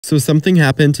So something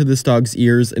happened to this dog's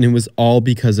ears, and it was all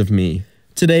because of me.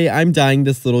 Today, I'm dyeing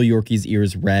this little Yorkie's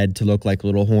ears red to look like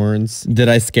little horns. Did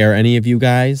I scare any of you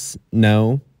guys?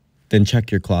 No? Then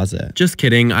check your closet. Just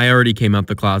kidding, I already came out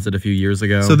the closet a few years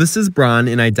ago. So this is Bron,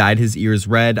 and I dyed his ears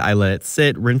red. I let it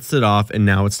sit, rinsed it off, and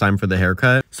now it's time for the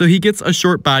haircut. So he gets a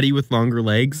short body with longer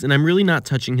legs, and I'm really not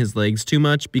touching his legs too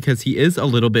much because he is a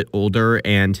little bit older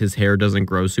and his hair doesn't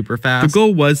grow super fast. The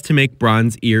goal was to make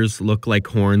Bron's ears look like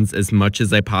horns as much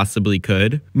as I possibly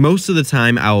could. Most of the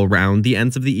time, I'll round the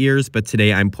ends of the ears, but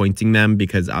today I'm pointing them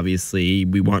because obviously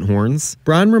we want horns.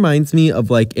 Bron reminds me of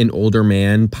like an older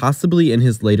man, possibly in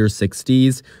his later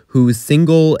 60s, who's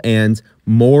single and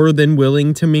more than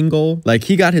willing to mingle. Like,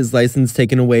 he got his license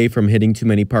taken away from hitting too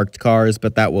many parked cars,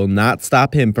 but that will not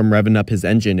stop him from revving up his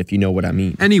engine, if you know what I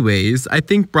mean. Anyways, I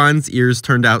think Bron's ears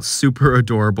turned out super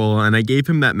adorable, and I gave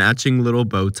him that matching little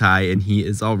bow tie, and he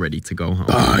is all ready to go home.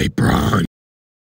 Bye, Bron.